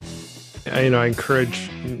I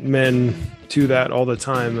encourage men to that all the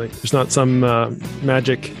time. Like, there's not some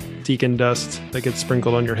magic deacon dust that gets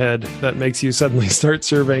sprinkled on your head that makes you suddenly start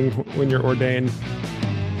serving when you're ordained.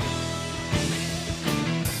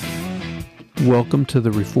 Welcome to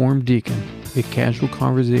the Reformed Deacon, a casual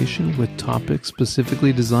conversation with topics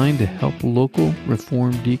specifically designed to help local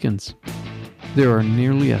Reformed deacons. There are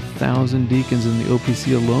nearly 1,000 deacons in the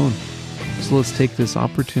OPC alone, so let's take this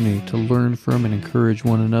opportunity to learn from and encourage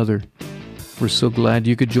one another. We're so glad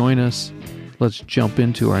you could join us. Let's jump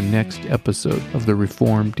into our next episode of the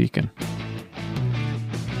Reformed Deacon.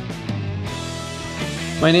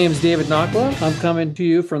 My name is David Nakla. I'm coming to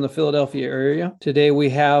you from the Philadelphia area. Today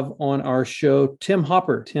we have on our show Tim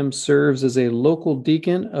Hopper. Tim serves as a local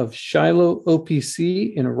deacon of Shiloh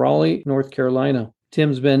OPC in Raleigh, North Carolina.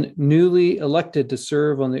 Tim's been newly elected to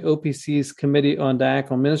serve on the OPC's Committee on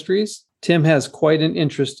Diaconal Ministries. Tim has quite an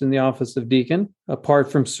interest in the office of deacon.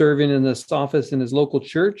 Apart from serving in this office in his local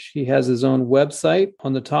church, he has his own website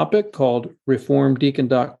on the topic called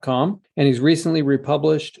reformdeacon.com, and he's recently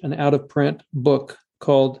republished an out-of-print book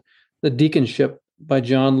called The Deaconship by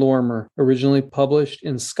John Lorimer, originally published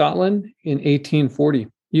in Scotland in 1840.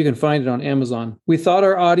 You can find it on Amazon. We thought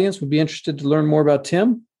our audience would be interested to learn more about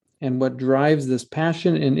Tim and what drives this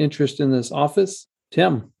passion and interest in this office.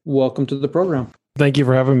 Tim, welcome to the program. Thank you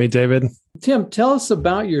for having me, David. Tim, tell us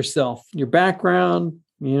about yourself, your background.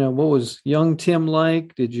 What was young Tim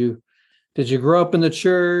like? Did you grow up in the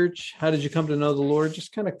church? How did you come to know the Lord?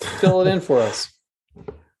 Just kind of fill it in for us.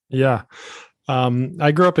 Yeah.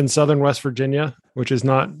 I grew up in southern West Virginia, which is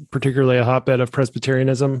not particularly a hotbed of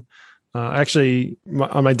Presbyterianism. Actually,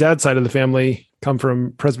 on my dad's side of the family, come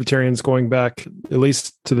from Presbyterians going back at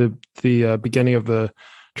least to the beginning of the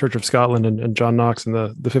Church of Scotland and John Knox in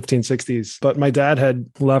the 1560s. But my dad had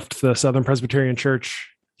left the Southern Presbyterian Church.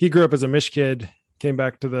 He grew up as a Mish kid, came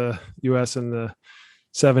back to the U.S. in the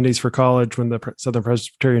 70s for college when the Southern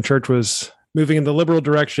Presbyterian Church was moving in the liberal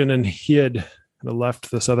direction, and he had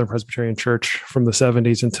left the Southern Presbyterian Church from the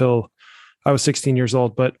 70s until I was 16 years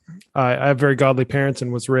old. But I have very godly parents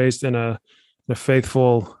and was raised in a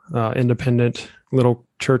faithful, independent little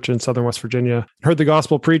church in Southern West Virginia. Heard the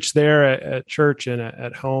gospel preached there at church and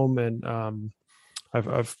at home. And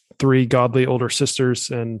I've three godly older sisters.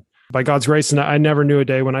 And by God's grace, and I never knew a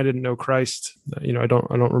day when I didn't know Christ. I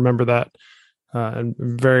don't remember that. And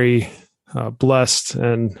I'm very blessed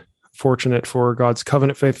and fortunate for God's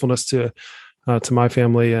covenant faithfulness to my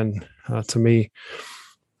family and to me.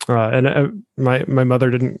 And my mother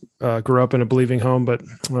didn't grow up in a believing home, but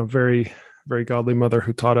a very, very godly mother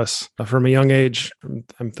who taught us from a young age.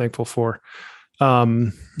 I'm thankful for.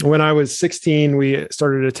 When I was 16, we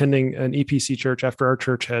started attending an EPC church after our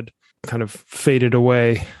church had kind of faded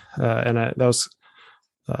away. And that was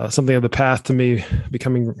something of the path to me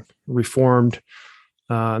becoming reformed.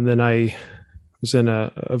 And then I was in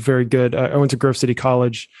a very good, I went to Grove City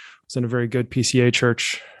College, was in a very good PCA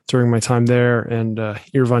church during my time there. And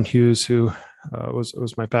Irvon Hughes, who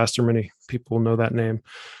was my pastor, many people know that name,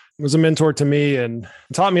 was a mentor to me and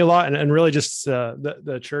taught me a lot. And really just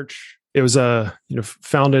the church, it was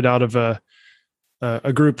founded out of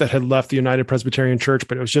a group that had left the United Presbyterian Church,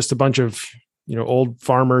 but it was just a bunch of old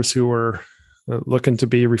farmers who were looking to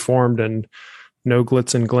be reformed, and no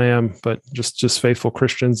glitz and glam, but just faithful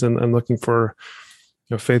Christians and looking for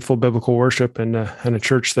faithful biblical worship and a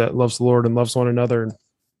church that loves the Lord and loves one another. And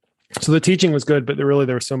so the teaching was good, but there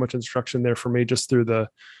was so much instruction there for me just through the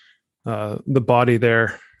body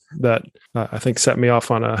there that I think set me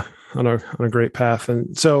off on a great path.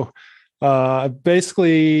 And so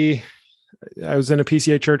basically I was in a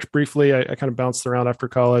PCA church briefly. I kind of bounced around after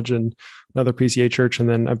college and another PCA church. And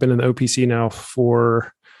then I've been in the OPC now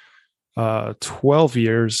for 12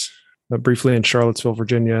 years, briefly in Charlottesville,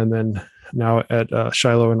 Virginia, and then now at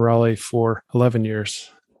Shiloh and Raleigh for 11 years.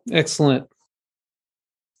 Excellent.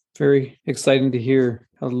 Very exciting to hear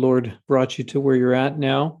how the Lord brought you to where you're at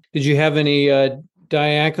now. Did you have any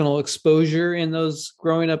diaconal exposure in those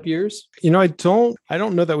growing up years? I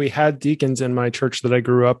don't know that we had deacons in my church that I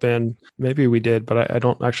grew up in. Maybe we did, but I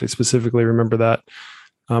don't actually specifically remember that.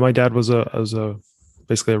 My dad was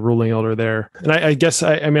basically a ruling elder there. And I guess,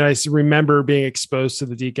 I remember being exposed to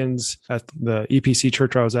the deacons at the EPC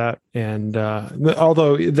church I was at. And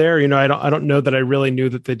although there, I don't know that I really knew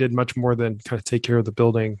that they did much more than kind of take care of the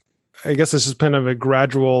building. I guess this is kind of a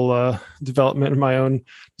gradual development of my own,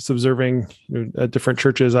 just observing at different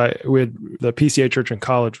churches. We had the PCA church in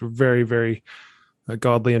college were very, very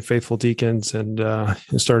godly and faithful deacons, and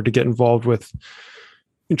started to get involved with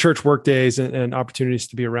in church work days and opportunities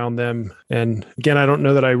to be around them. And again, I don't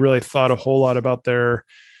know that I really thought a whole lot about their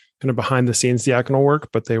kind of behind the scenes diaconal work,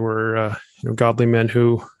 but they were godly men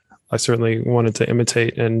who I certainly wanted to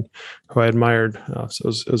imitate and who I admired. So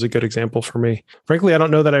it was a good example for me. Frankly, I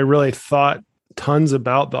don't know that I really thought tons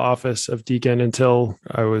about the office of deacon until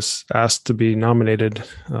I was asked to be nominated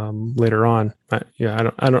later on.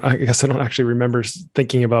 I guess I don't actually remember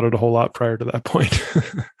thinking about it a whole lot prior to that point.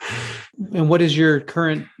 And what is your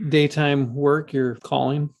current daytime work, your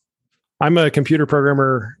calling? I'm a computer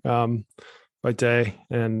programmer by day,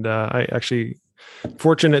 and I actually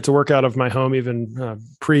fortunate to work out of my home even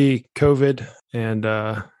pre-COVID. And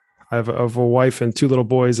I have a wife and two little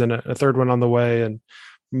boys and a third one on the way. And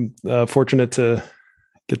I'm fortunate to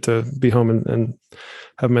get to be home and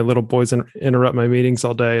have my little boys interrupt my meetings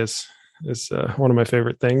all day is one of my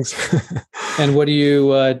favorite things. And what do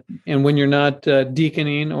you, and when you're not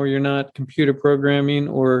deaconing or you're not computer programming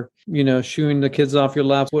or, shooing the kids off your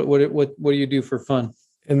laps, what do you do for fun?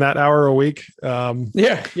 In that hour a week?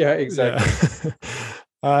 Yeah, exactly.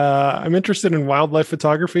 Yeah. I'm interested in wildlife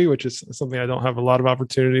photography, which is something I don't have a lot of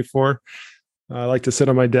opportunity for. I like to sit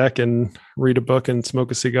on my deck and read a book and smoke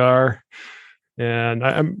a cigar. And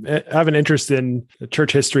I have an interest in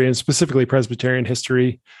church history and specifically Presbyterian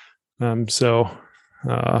history. If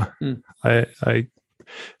I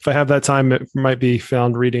have that time, it might be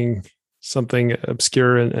found reading something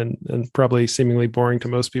obscure and probably seemingly boring to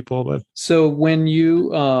most people. But so when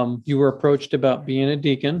you were approached about being a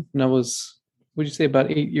deacon, and that was, what did you say, about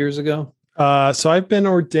 8 years ago? So I've been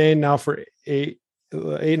ordained now for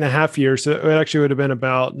 8.5 years. So it actually would have been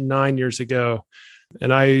about 9 years ago.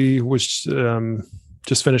 And I was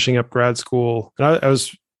just finishing up grad school. And I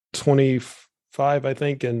was 25, I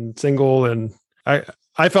think, and single. And I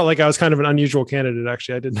felt like I was kind of an unusual candidate.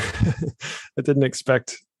 Actually, I didn't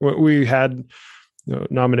expect. We had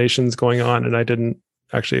nominations going on, and I didn't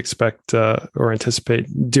actually expect or anticipate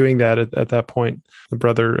doing that at that point. The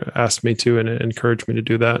brother asked me to and encouraged me to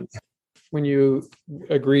do that. When you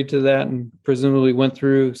agreed to that and presumably went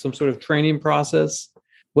through some sort of training process,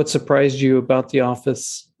 what surprised you about the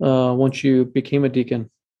office once you became a deacon?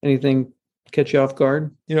 Anything catch you off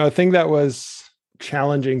guard? A thing that was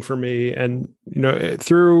challenging for me, and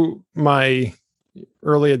through my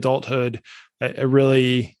early adulthood, I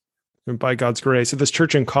really, by God's grace, at this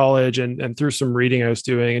church in college and through some reading I was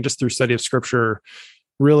doing and just through study of scripture,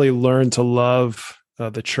 really learned to love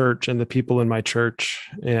the church and the people in my church,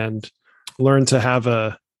 and learn to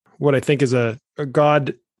have what I think is a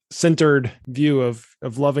God-centered view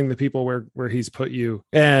of loving the people where He's put you.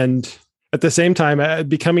 And at the same time,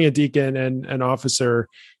 becoming a deacon and an officer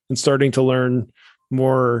and starting to learn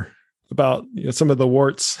more about some of the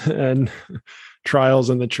warts and trials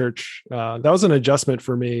in the church, that was an adjustment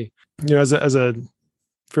for me. As a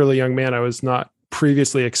fairly young man, I was not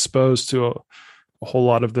previously exposed to a whole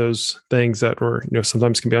lot of those things that were,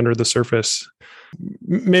 sometimes can be under the surface.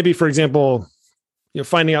 Maybe, for example,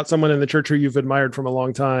 finding out someone in the church who you've admired from a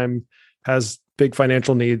long time has big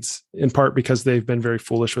financial needs, in part because they've been very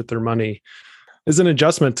foolish with their money, is an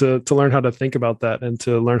adjustment to learn how to think about that and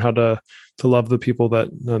to learn how to love the people that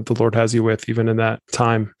the Lord has you with, even in that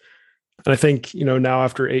time. And I think, now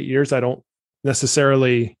after 8 years, I don't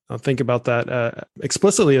necessarily think about that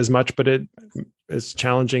explicitly as much, but it is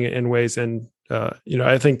challenging in ways. And,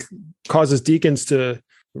 I think causes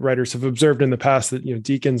writers have observed in the past that,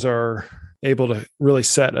 deacons are able to really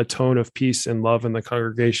set a tone of peace and love in the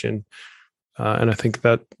congregation. And I think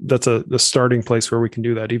that's the starting place where we can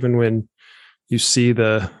do that. Even when you see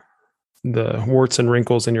the warts and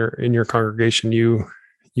wrinkles in your congregation, you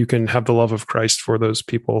can have the love of Christ for those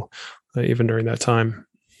people, even during that time.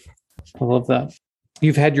 I love that.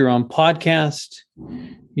 You've had your own podcast.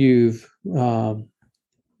 You've and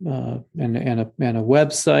a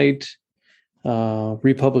website.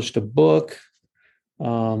 Republished a book.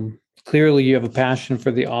 Clearly, you have a passion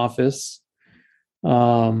for the office.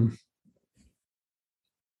 Can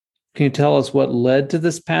you tell us what led to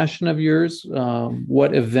this passion of yours?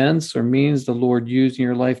 What events or means the Lord used in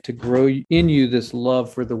your life to grow in you this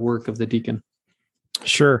love for the work of the deacon?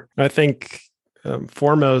 Sure. I think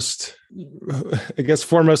foremost,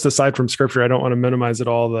 aside from Scripture, I don't want to minimize at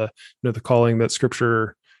all the calling that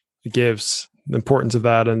Scripture gives, the importance of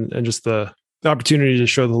that, and just the opportunity to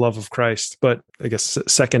show the love of Christ. But I guess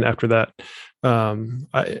second after that,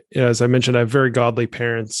 as I mentioned, I have very godly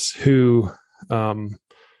parents who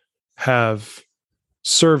have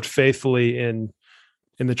served faithfully in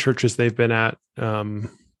the churches they've been at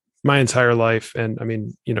my entire life. And I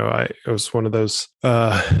mean, I was one of those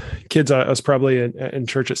kids. I was probably in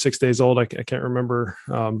church at 6 days old. I can't remember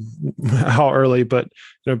how early, but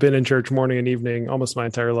been in church morning and evening almost my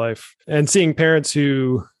entire life, and seeing parents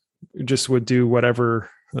who just would do whatever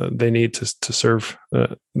they need to serve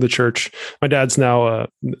the church. My dad's now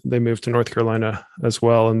they moved to North Carolina as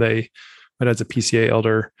well, and my dad's a PCA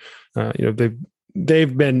elder.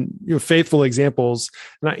 They've been faithful examples,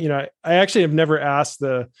 and I actually have never asked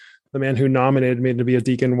the man who nominated me to be a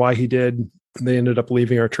deacon why he did. They ended up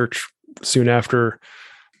leaving our church soon after,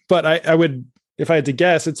 but I would, if I had to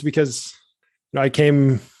guess, it's because I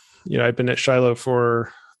came. I've been at Shiloh for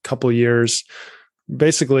a couple of years.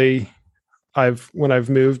 Basically, when I've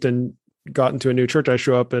moved and gotten to a new church, I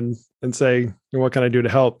show up and say, what can I do to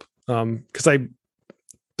help? Because I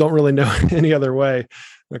don't really know any other way,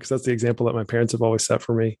 because that's the example that my parents have always set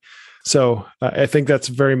for me. So I think that's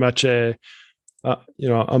very much a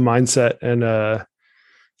mindset and a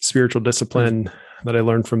spiritual discipline that I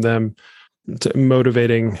learned from them, to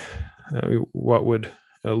motivating what would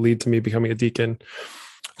lead to me becoming a deacon,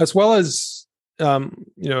 as well as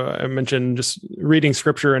I mentioned just reading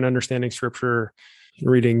scripture and understanding scripture,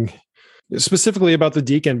 reading specifically about the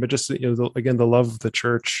deacon, but just, again, the love of the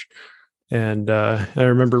church. And I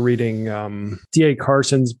remember reading D.A.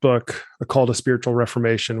 Carson's book, A Call to Spiritual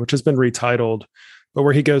Reformation, which has been retitled, but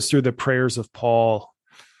where he goes through the prayers of Paul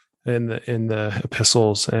in the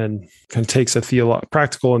epistles and kind of takes a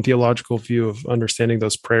practical and theological view of understanding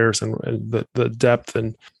those prayers and the depth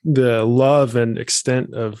and the love and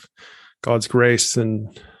extent of God's grace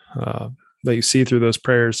and that you see through those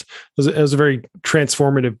prayers. It was a very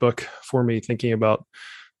transformative book for me, thinking about,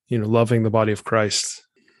 loving the body of Christ.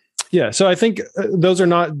 Yeah. So I think those are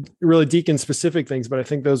not really deacon specific things, but I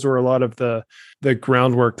think those were a lot of the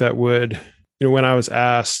groundwork that would, when I was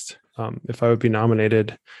asked if I would be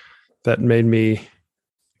nominated, that made me,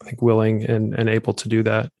 I think, willing and able to do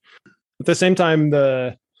that. At the same time,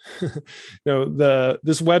 this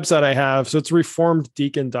website I have, so it's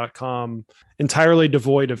reformeddeacon.com, entirely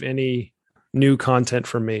devoid of any new content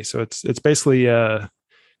from me. So it's basically a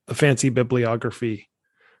fancy bibliography.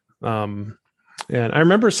 And I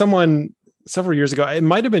remember someone several years ago, it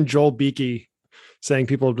might have been Joel Beakey, saying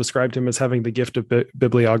people have described him as having the gift of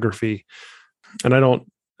bibliography. And I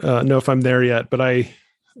don't know if I'm there yet, but I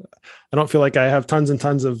don't feel like I have tons and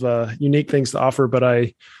tons of unique things to offer, but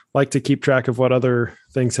I like to keep track of what other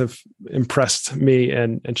things have impressed me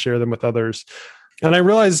and share them with others. And I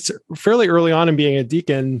realized fairly early on in being a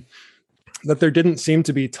deacon that there didn't seem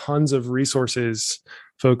to be tons of resources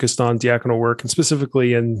focused on diaconal work, and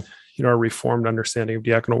specifically in our Reformed understanding of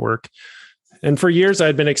diaconal work. And for years, I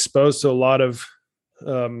had been exposed to a lot of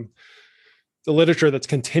the literature that's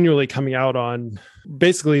continually coming out on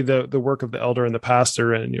basically the work of the elder and the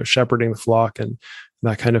pastor, and shepherding the flock and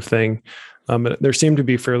that kind of thing. But there seemed to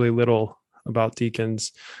be fairly little about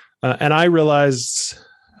deacons, and I realized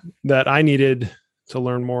that I needed to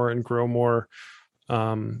learn more and grow more.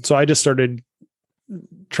 So I just started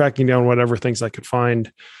tracking down whatever things I could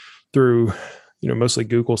find through, mostly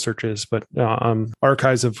Google searches, but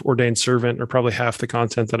archives of ordained servant are probably half the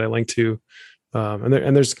content that I link to.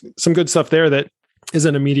 And there's some good stuff there that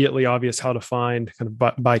isn't immediately obvious how to find, kind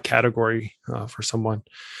of by category for someone.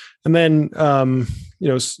 And then,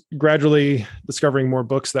 gradually discovering more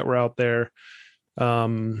books that were out there,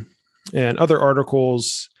 and other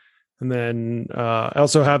articles. And then I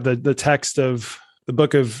also have the text of the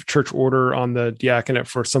Book of Church Order on the diaconate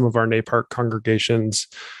for some of our NAPARC congregations,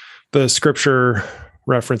 the scripture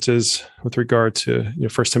references with regard to 1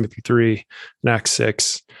 Timothy 3 and Acts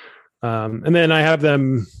 6. And then I have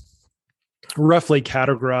them roughly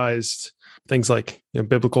categorized, things like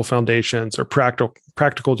biblical foundations or practical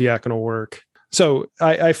diaconal work. So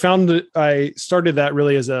I found that I started that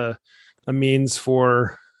really as a means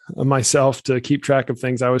for myself to keep track of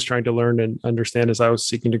things I was trying to learn and understand as I was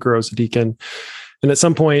seeking to grow as a deacon. And at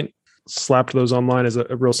some point, slapped those online as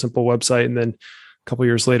a real simple website. And then a couple of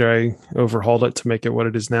years later, I overhauled it to make it what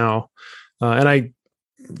it is now. And I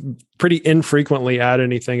pretty infrequently add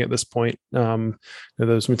anything at this point.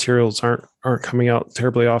 Those materials aren't coming out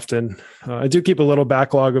terribly often. I do keep a little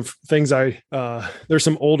backlog of things. There's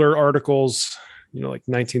some older articles, like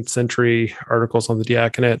 19th century articles on the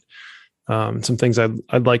diaconate, some things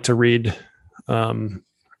I'd like to read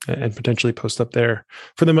and potentially post up there.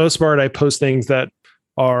 For the most part, I post things that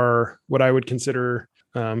are what I would consider,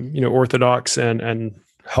 orthodox and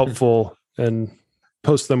helpful, and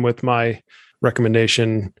post them with my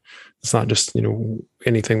recommendation. It's not just,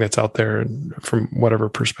 anything that's out there and from whatever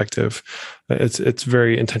perspective. It's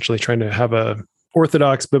very intentionally trying to have a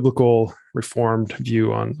orthodox, biblical, reformed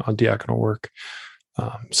view on diaconal work.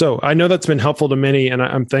 So I know that's been helpful to many, and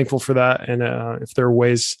I'm thankful for that. And if there are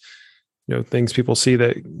ways, things people see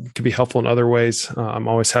that could be helpful in other ways, I'm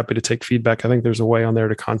always happy to take feedback. I think there's a way on there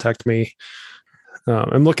to contact me.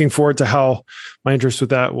 I'm looking forward to how my interest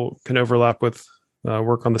with that can overlap with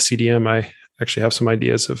work on the CDM. I actually have some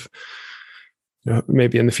ideas of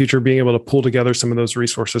maybe in the future being able to pull together some of those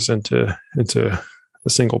resources into a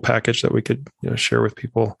single package that we could share with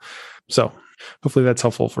people. So hopefully that's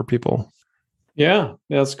helpful for people. Yeah,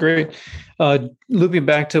 that's great. Looping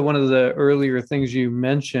back to one of the earlier things you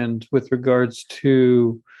mentioned with regards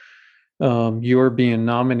to your being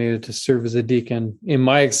nominated to serve as a deacon. In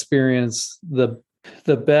my experience, the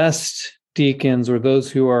best deacons, or those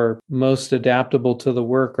who are most adaptable to the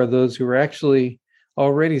work, are those who are actually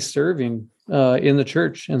already serving in the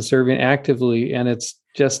church and serving actively, and it's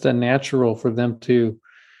just a natural for them to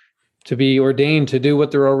be ordained to do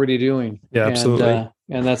what they're already doing. Yeah, absolutely.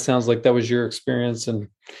 And that sounds like that was your experience, and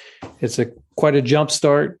it's quite a jump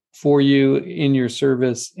start for you in your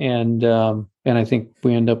service, and I think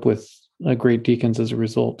we end up with great deacons as a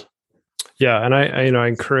result. Yeah, and I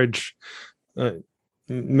encourage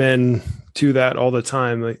men to that all the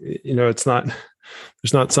time. Like,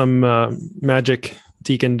 there's not some magic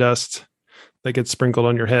deacon dust that gets sprinkled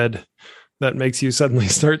on your head that makes you suddenly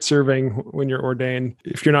start serving when you're ordained.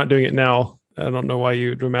 If you're not doing it now, I don't know why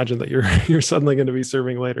you'd imagine that you're suddenly going to be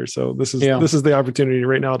serving later. So this is the opportunity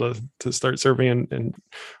right now to start serving in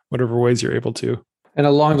whatever ways you're able to. And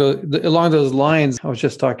along those lines, I was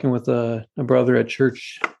just talking with a brother at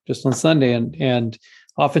church just on Sunday, and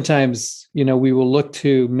oftentimes, we will look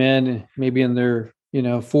to men maybe in their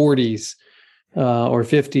 40s or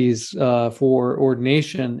 50s for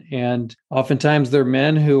ordination, and oftentimes they're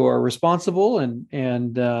men who are responsible and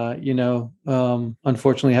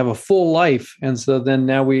unfortunately have a full life, and so then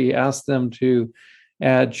now we ask them to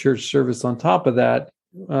add church service on top of that.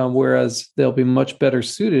 Whereas they'll be much better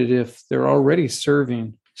suited if they're already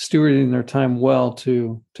serving, stewarding their time well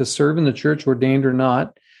to serve in the church, ordained or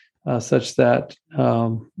not, such that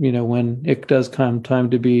when it does come time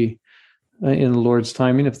to be in the Lord's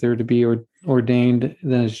timing, if they're to be ordained,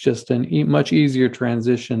 then it's just a much easier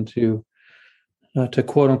transition to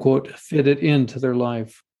quote unquote fit it into their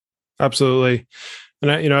life. Absolutely.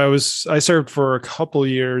 And I served for a couple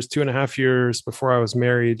years, 2.5 years before I was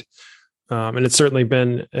married. And it's certainly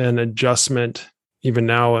been an adjustment even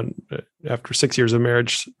now. And after 6 years of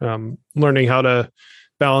marriage, learning how to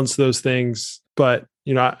balance those things. But,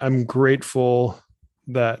 I'm grateful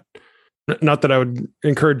that, not that I would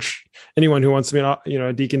encourage anyone who wants to be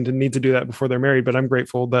a deacon to need to do that before they're married, but I'm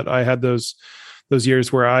grateful that I had those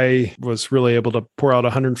years where I was really able to pour out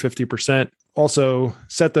 150%. Also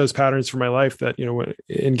set those patterns for my life that,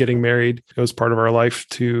 in getting married, it was part of our life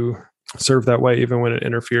to serve that way, even when it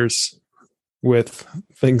interferes with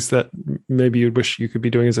things that maybe you'd wish you could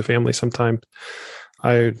be doing as a family sometimes.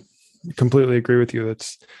 I completely agree with you.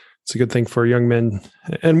 It's a good thing for young men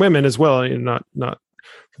and women as well. Not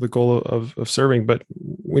for the goal of serving, but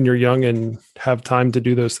when you're young and have time to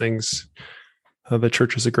do those things, the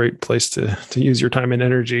church is a great place to use your time and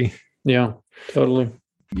energy. Yeah, totally.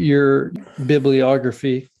 Your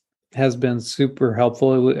bibliography has been super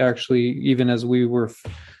helpful. Actually, even as we were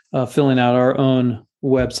filling out our own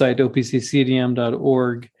website,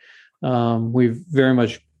 opccdm.org, we've very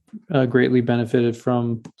much greatly benefited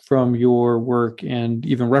from your work and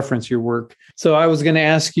even reference your work. So I was going to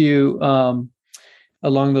ask you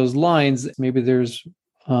along those lines, maybe there's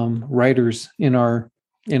writers in our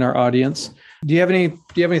audience. Do you have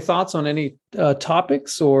any thoughts on any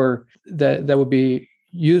topics or that would be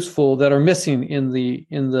useful that are missing in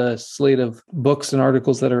the slate of books and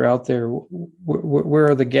articles that are out there? Where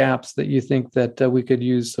are the gaps that you think that we could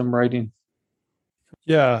use some writing?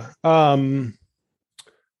 Yeah.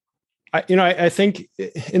 I think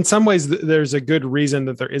in some ways there's a good reason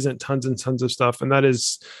that there isn't tons and tons of stuff. And that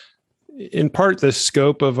is in part the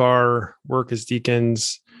scope of our work as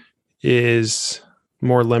deacons is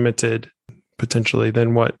more limited potentially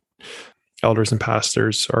than what elders and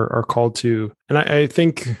pastors are called to. And I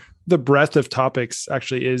think the breadth of topics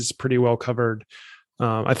actually is pretty well covered.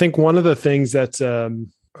 I think one of the things that's a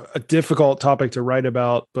difficult topic to write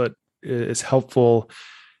about, but is helpful,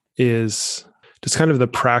 is just kind of the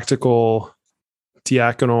practical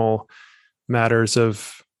diaconal matters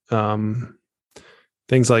of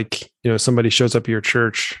things like, somebody shows up at your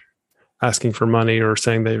church asking for money or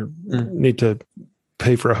saying they need to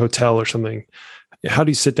pay for a hotel or something. How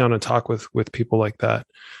do you sit down and talk with people like that?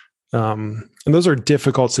 And those are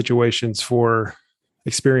difficult situations for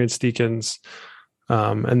experienced deacons.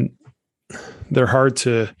 And they're hard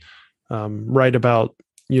to write about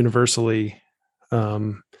universally.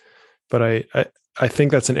 But I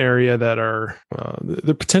think that's an area that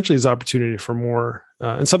there potentially is opportunity for more.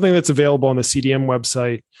 And something that's available on the CDM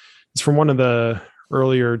website is from one of the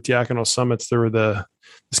earlier diaconal summits, there were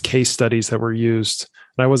these case studies that were used.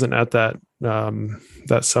 And I wasn't at that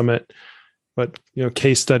summit, but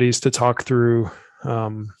case studies to talk through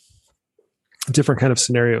different kind of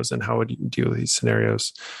scenarios and how would you deal with these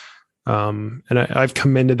scenarios. And I've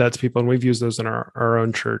commended that to people, and we've used those in our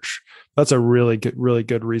own church. That's a really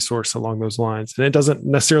good resource along those lines. And it doesn't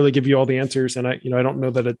necessarily give you all the answers. And I don't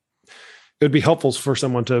know that it would be helpful for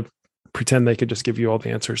someone to pretend they could just give you all the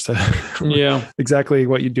answers to exactly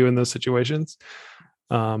what you do in those situations.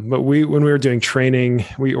 But when we were doing training,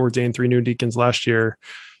 we ordained 3 new deacons last year.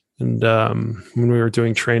 And when we were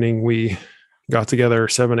doing training, we got together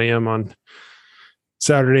 7 a.m. on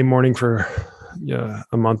Saturday morning for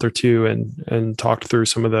a month or two and talked through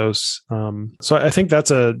some of those. So I think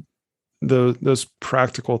that's those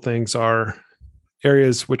practical things are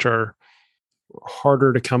areas which are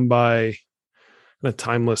harder to come by,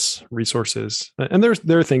 timeless resources. And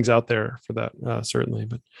there are things out there for that, certainly.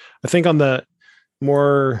 But I think on the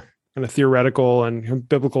more kind of theoretical and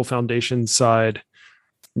biblical foundation side,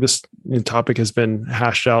 this topic has been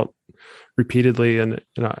hashed out repeatedly, and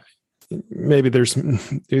maybe there's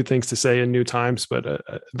new things to say in new times, but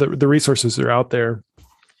the resources are out there,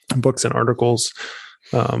 books and articles,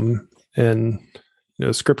 and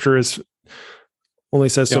Scripture only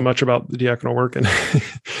says so much about the diaconal work, and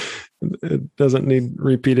it doesn't need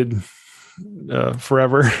repeated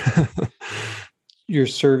forever. You're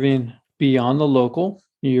serving beyond the local.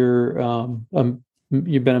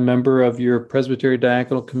 You've been a member of your Presbytery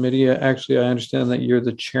Diaconal Committee. Actually, I understand that you're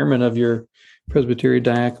the chairman of your Presbytery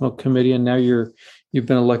Diaconal Committee, and now you've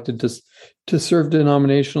been elected to serve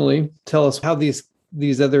denominationally. Tell us how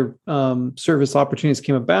these other service opportunities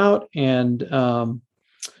came about, and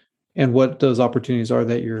what those opportunities are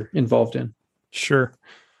that you're involved in. Sure.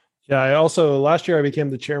 Yeah. Last year I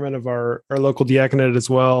became the chairman of our local diaconate as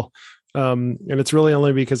well. And it's really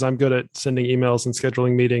only because I'm good at sending emails and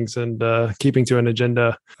scheduling meetings and keeping to an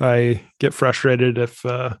agenda. I get frustrated if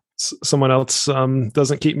someone else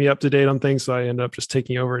doesn't keep me up to date on things, so I end up just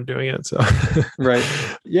taking over and doing it. So right.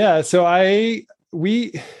 Yeah. So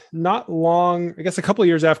we not long, I guess a couple of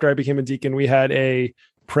years after I became a deacon, we had a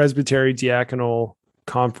Presbytery Diaconal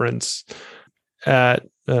conference at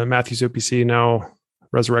Matthews OPC, now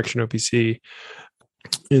Resurrection OPC,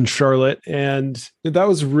 in Charlotte. And that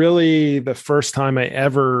was really the first time I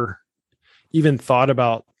ever even thought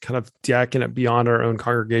about kind of diaconate beyond our own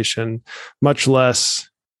congregation, much less,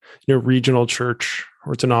 regional church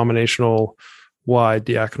or denominational wide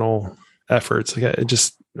diaconal efforts. Like, it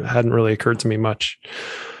just hadn't really occurred to me much.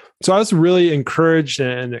 So I was really encouraged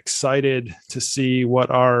and excited to see what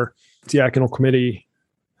our diaconal committee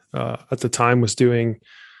at the time was doing,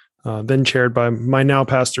 then chaired by my now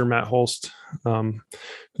pastor, Matt Holst,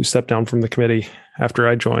 who stepped down from the committee after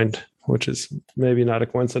I joined, which is maybe not a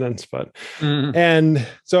coincidence, but, and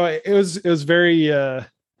so it was very,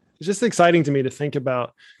 it's just exciting to me to think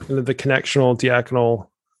about the connectional diaconal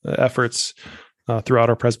efforts throughout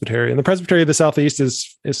our presbytery. And the presbytery of the Southeast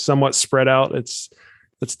is somewhat spread out. It's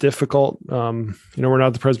difficult. We're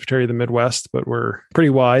not the presbytery of the Midwest, but we're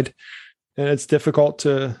pretty wide, and it's difficult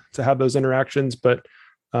to have those interactions, but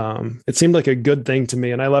it seemed like a good thing to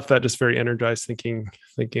me. And I left that just very energized, thinking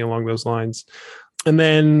along those lines. And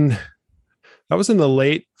then that was in the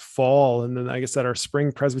late fall. And then I guess at our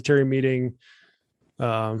spring presbytery meeting,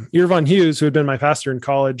 Irvon Hughes, who had been my pastor in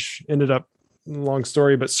college, ended up, long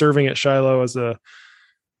story, but serving at Shiloh as a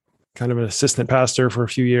kind of an assistant pastor for a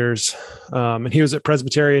few years. And he was at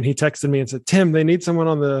Presbytery, and he texted me and said, "Tim, they need someone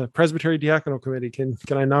on the Presbytery Diaconal Committee. Can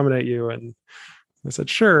I nominate you?" And I said,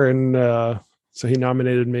 "Sure." And so he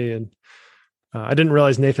nominated me, and I didn't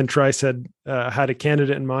realize Nathan Trice had a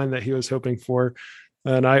candidate in mind that he was hoping for,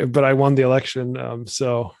 but I won the election.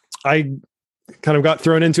 So I kind of got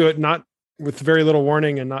thrown into it, not with very little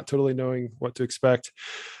warning and not totally knowing what to expect.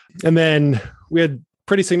 And then we had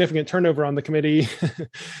pretty significant turnover on the committee.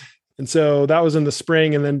 And so that was in the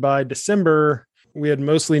spring. And then by December, we had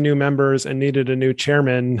mostly new members and needed a new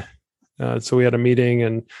chairman. So we had a meeting,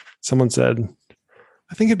 and someone said,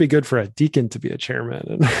 "I think it'd be good for a deacon to be a chairman."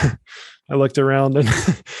 And I looked around and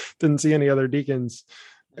didn't see any other deacons.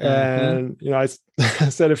 And, I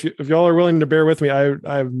said, if y'all are willing to bear with me,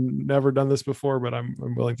 I've never done this before, but I'm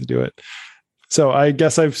willing to do it. So I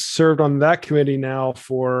guess I've served on that committee now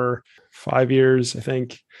for 5 years, I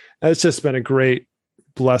think. And it's just been a great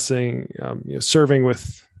blessing, serving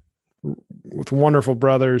with wonderful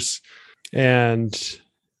brothers, and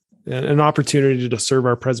an opportunity to serve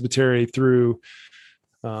our presbytery through,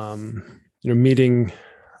 meeting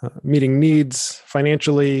needs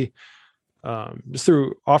financially, just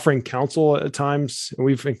through offering counsel at times. And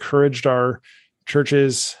we've encouraged our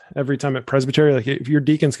churches every time at Presbytery. Like if your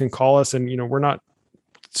deacons can call us, and we're not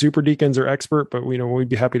super deacons or expert, but we'd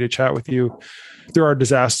be happy to chat with you through our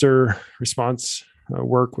disaster response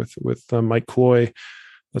work with Mike Cloy.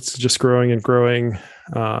 That's just growing and growing.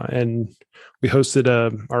 And we hosted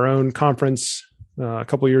our own conference a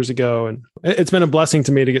couple of years ago, and it's been a blessing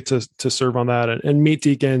to me to get to serve on that and meet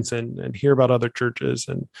deacons and hear about other churches.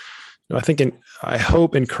 And I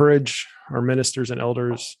hope encourage our ministers and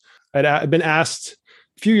elders. I'd been asked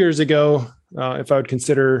a few years ago if I would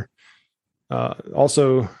consider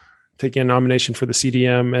also taking a nomination for the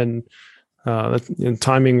CDM, and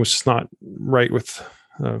timing was just not right with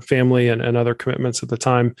family and other commitments at the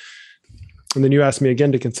time. And then you asked me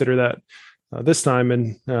again to consider that this time,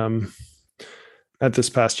 and at this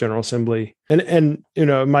past General Assembly. And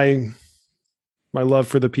my love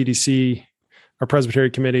for the PDC, our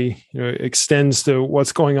Presbytery Committee, extends to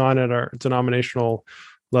what's going on at our denominational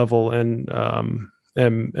level, and I'm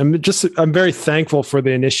very thankful for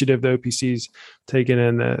the initiative the OPC's taken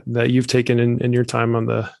and that you've taken in your time on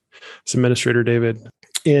as administrator, David,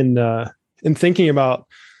 in thinking about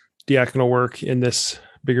diaconal work in this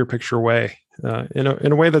bigger picture way, in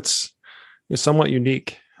a way that's somewhat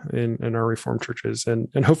unique in our Reformed churches,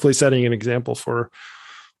 and hopefully setting an example for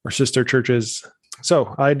our sister churches.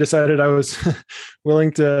 So I decided I was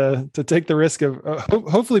willing to take the risk of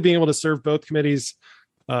hopefully being able to serve both committees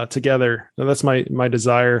together. Now, that's my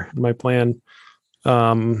desire, my plan,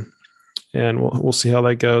 and we'll see how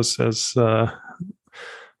that goes as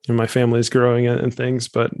my family is growing and things.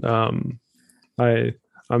 But I'm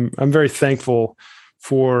very thankful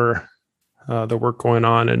for the work going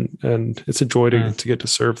on, and it's a joy to get to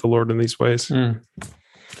serve the Lord in these ways.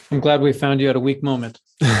 I'm glad we found you at a weak moment.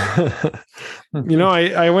 I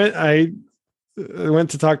went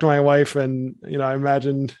to talk to my wife, and I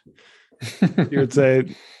imagined you would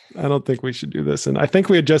say, I don't think we should do this. And I think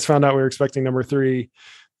we had just found out we were expecting number 3.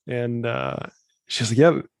 And she's like,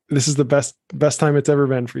 yeah, this is the best time it's ever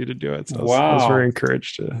been for you to do it. So I was very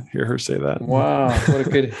encouraged to hear her say that. Wow.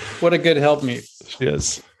 What a good helpmeet. She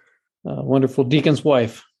is. Wonderful deacon's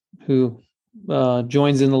wife who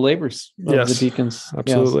joins in the labors of the deacons.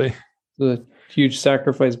 Absolutely. Yes. A huge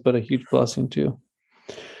sacrifice, but a huge blessing too.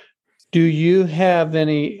 Do you have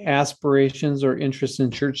any aspirations or interest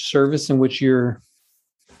in church service in which you're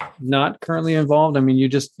not currently involved? I mean, you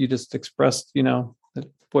just expressed, that,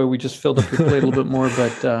 boy, we just filled up your plate a little bit more.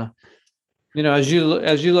 But as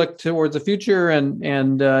you look towards the future,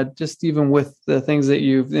 and just even with the things that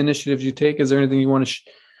the initiatives you take, is there anything you want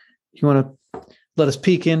to let us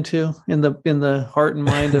peek into in the heart and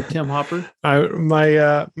mind of Tim Hopper?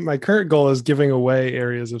 My current goal is giving away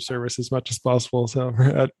areas of service as much as possible. So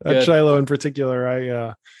at Shiloh in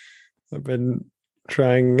particular, I've been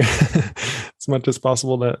trying as much as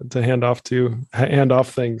possible to hand off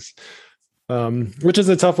things, which is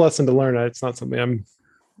a tough lesson to learn. It's not something I'm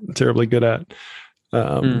terribly good at.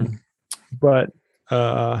 But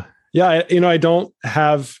I don't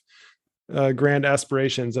have grand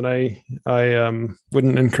aspirations, and I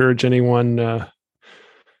wouldn't encourage anyone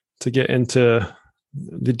to get into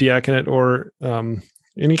the diaconate or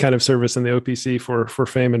any kind of service in the OPC for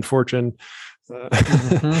fame and fortune.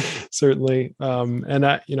 Certainly, and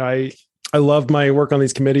I love my work on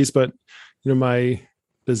these committees, but my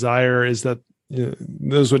desire is that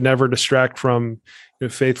those would never distract from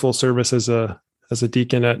faithful service as a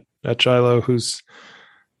deacon at Shiloh, who's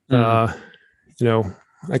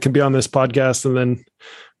I can be on this podcast and then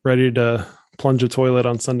ready to plunge a toilet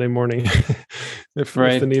on Sunday morning if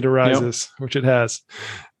the need arises, which it has.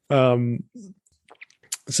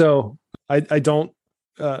 So I don't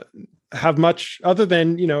have much other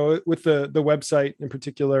than, with the website in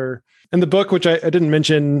particular, and the book, which I didn't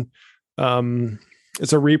mention.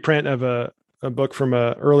 It's a reprint of a book from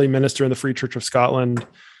an early minister in the Free Church of Scotland.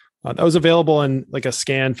 That was available in like a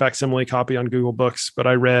scanned facsimile copy on Google Books, but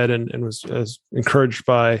I read and was encouraged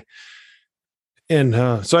by. And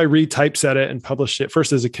so I retypeset it and published it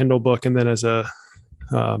first as a Kindle book and then as a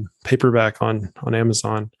paperback on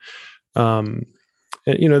Amazon. And,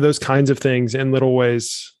 those kinds of things in little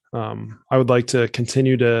ways. I would like to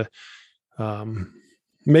continue to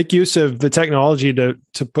make use of the technology to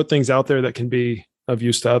put things out there that can be of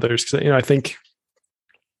use to others. Because I think,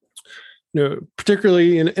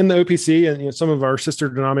 particularly in the OPC and some of our sister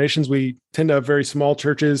denominations, we tend to have very small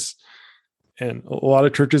churches and a lot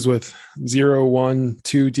of churches with 0, 1,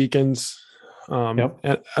 2 deacons. And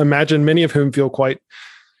I imagine many of whom feel quite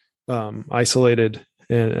isolated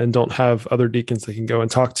and don't have other deacons they can go and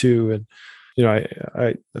talk to. And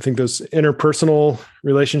I think those interpersonal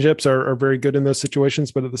relationships are very good in those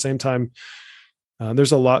situations, but at the same time,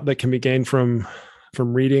 there's a lot that can be gained from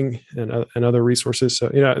reading and other resources. So,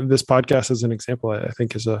 this podcast as an example, I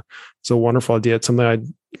think is a wonderful idea. It's something I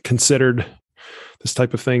considered this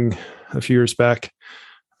type of thing a few years back.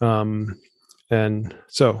 And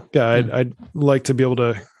so, I'd like to be able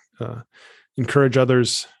to encourage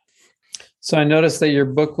others. So I noticed that your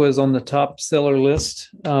book was on the top seller list.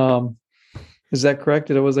 Is that correct?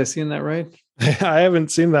 Was I seeing that right? I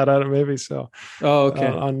haven't seen that. Maybe so. Oh,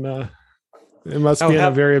 okay. It must be in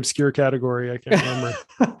a very obscure category. I can't remember.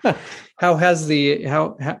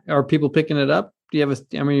 How are people picking it up? Do you have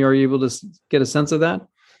are you able to get a sense of that?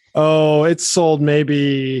 Oh, it's sold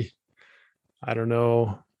maybe, I don't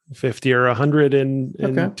know, 50 or 100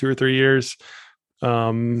 in 2 or 3 years.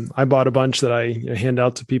 I bought a bunch that I hand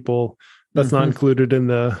out to people. That's not included in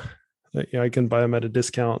I can buy them at a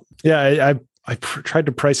discount. Yeah. I tried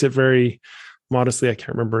to price it very modestly. I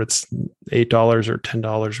can't remember. It's $8 or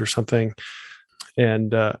 $10 or something.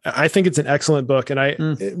 And I think it's an excellent book.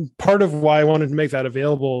 And part of why I wanted to make that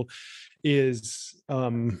available is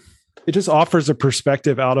it just offers a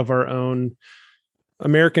perspective out of our own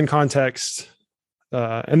American context.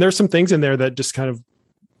 And there's some things in there that just kind of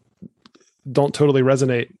don't totally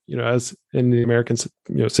resonate, as in the American,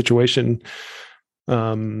 situation,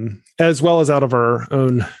 as well as out of our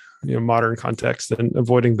own, modern context, and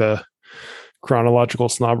avoiding the chronological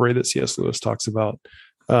snobbery that C.S. Lewis talks about.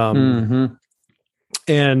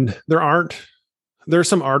 And there's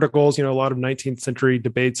some articles, a lot of 19th century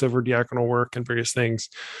debates over diaconal work and various things.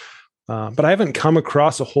 But I haven't come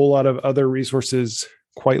across a whole lot of other resources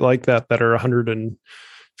quite like that are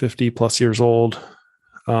 150 plus years old,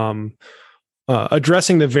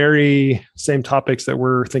 addressing the very same topics that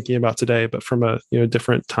we're thinking about today, but from a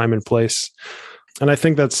different time and place. And I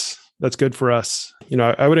think that's good for us.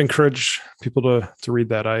 I would encourage people to read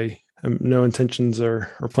that. I have no intentions or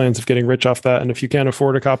plans of getting rich off that. And if you can't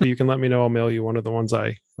afford a copy, you can let me know. I'll mail you one of the ones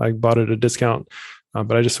I bought at a discount.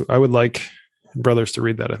 But I would like brothers to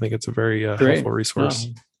read that. I think it's a very helpful resource.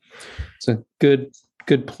 It's a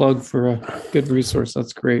good plug for a good resource.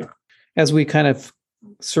 That's great. As we kind of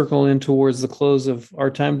circle in towards the close of our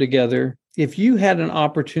time together, if you had an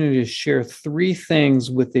opportunity to share 3 things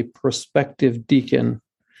with a prospective deacon,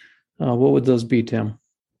 what would those be, Tim?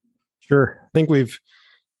 Sure. I think we've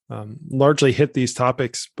largely hit these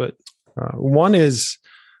topics, but one is,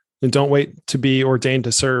 don't wait to be ordained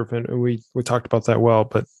to serve. And we talked about that well,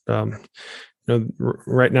 but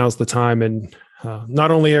right now is the time. And not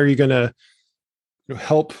only are you going to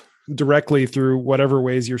help directly through whatever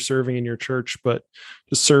ways you're serving in your church, but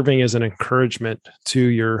just serving as an encouragement to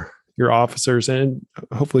your officers and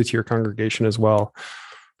hopefully to your congregation as well.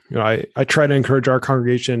 I try to encourage our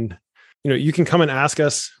congregation. You can come and ask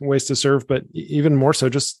us ways to serve, but even more so,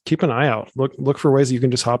 just keep an eye out. Look for ways you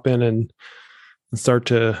can just hop in and start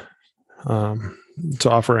to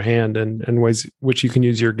offer a hand, and ways which you can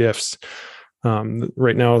use your gifts.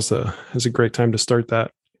 Right now is a great time to start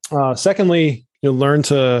that. Secondly, learn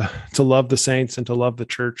to love the saints and to love the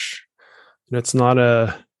church. It's not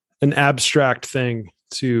an abstract thing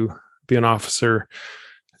to be an officer.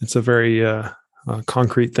 It's a very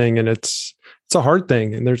concrete thing, and it's a hard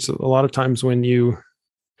thing. And there's a lot of times when you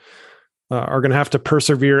are going to have to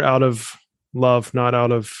persevere out of love, not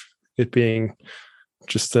out of it being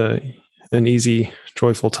just an easy,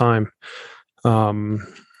 joyful time. And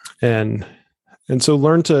so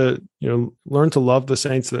learn to love the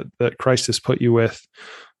saints that Christ has put you with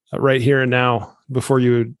right here and now, before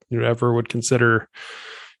you ever would consider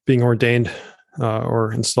being ordained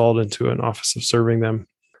or installed into an office of serving them.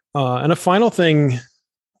 And a final thing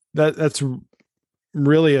that's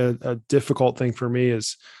really a difficult thing for me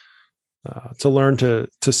is to learn to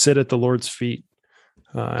sit at the Lord's feet.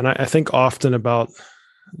 And I think often about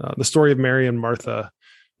the story of Mary and Martha,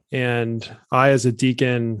 and I, as a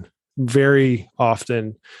deacon, very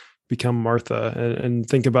often become Martha, and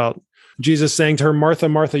think about Jesus saying to her, "Martha,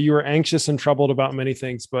 Martha, you are anxious and troubled about many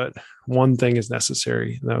things, but one thing is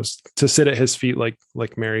necessary." And that was to sit at his feet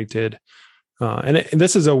like Mary did. And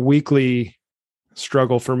this is a weekly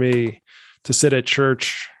struggle for me, to sit at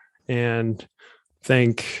church and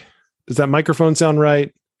think, does that microphone sound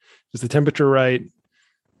right? Is the temperature right?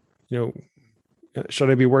 Should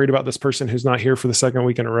I be worried about this person who's not here for the second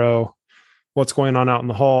week in a row? What's going on out in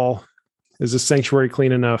the hall? Is this sanctuary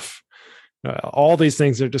clean enough? All these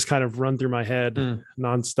things that just kind of run through my head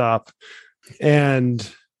nonstop.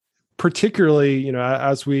 And particularly,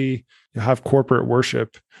 as we have corporate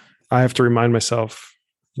worship, I have to remind myself,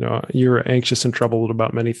 you're anxious and troubled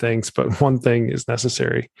about many things, but one thing is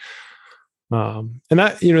necessary. And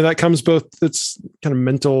that comes both, it's kind of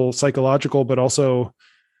mental, psychological, but also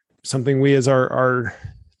something we as our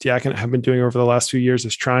diaconate have been doing over the last few years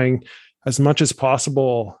is trying as much as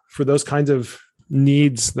possible for those kinds of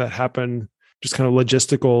needs that happen, just kind of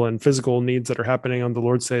logistical and physical needs that are happening on the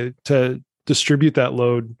Lord's Day, to distribute that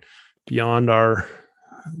load beyond our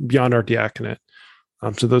diaconate.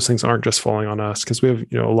 So those things aren't just falling on us, because we have,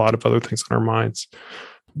 a lot of other things on our minds.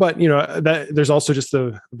 But, that there's also just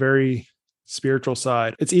a very spiritual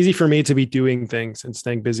side. It's easy for me to be doing things and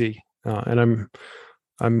staying busy. And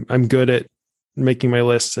I'm good at making my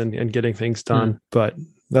lists and getting things done. But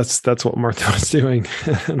that's what Martha was doing.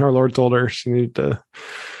 And our Lord told her she needed to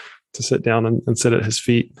sit down and sit at his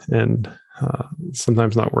feet and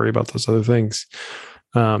sometimes not worry about those other things.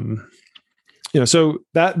 So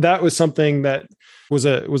that was something that was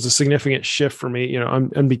a significant shift for me,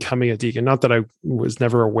 I'm becoming a deacon. Not that I was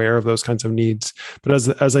never aware of those kinds of needs, but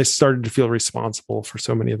as I started to feel responsible for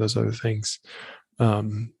so many of those other things.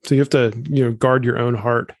 So you have to, guard your own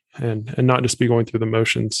heart and not just be going through the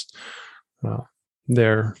motions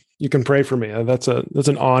there. You can pray for me. That's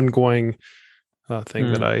an ongoing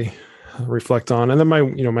thing that I reflect on. And then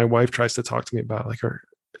my wife tries to talk to me about, like, are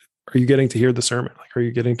you getting to hear the sermon? Like, are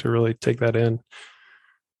you getting to really take that in?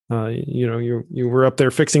 You were up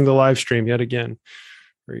there fixing the live stream yet again.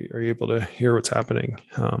 Are you able to hear what's happening?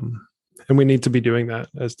 And we need to be doing that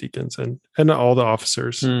as deacons and all the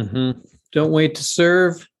officers. Mm-hmm. Don't wait to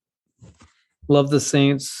serve. Love the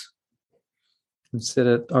saints. And sit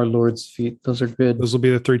at our Lord's feet. Those are good. Those will be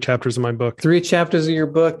the 3 chapters of my book. 3 chapters of your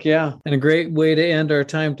book, yeah. And a great way to end our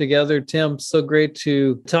time together. Tim, so great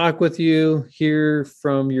to talk with you, hear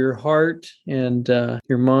from your heart and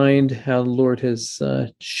your mind, how the Lord has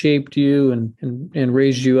shaped you and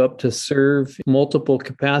raised you up to serve multiple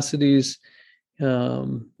capacities.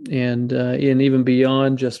 And even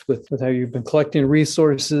beyond, just with how you've been collecting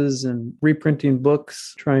resources and reprinting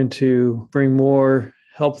books, trying to bring more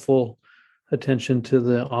helpful attention to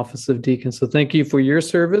the office of deacon. So thank you for your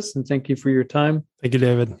service and thank you for your time. Thank you,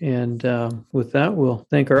 David. And with that, we'll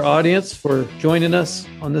thank our audience for joining us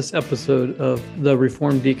on this episode of the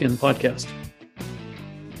Reformed Deacon Podcast.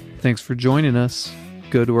 Thanks for joining us.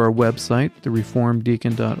 Go to our website,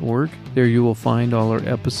 thereformeddeacon.org. There you will find all our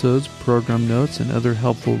episodes, program notes, and other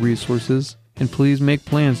helpful resources. And please make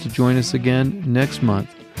plans to join us again next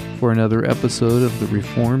month for another episode of the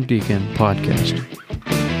Reformed Deacon Podcast.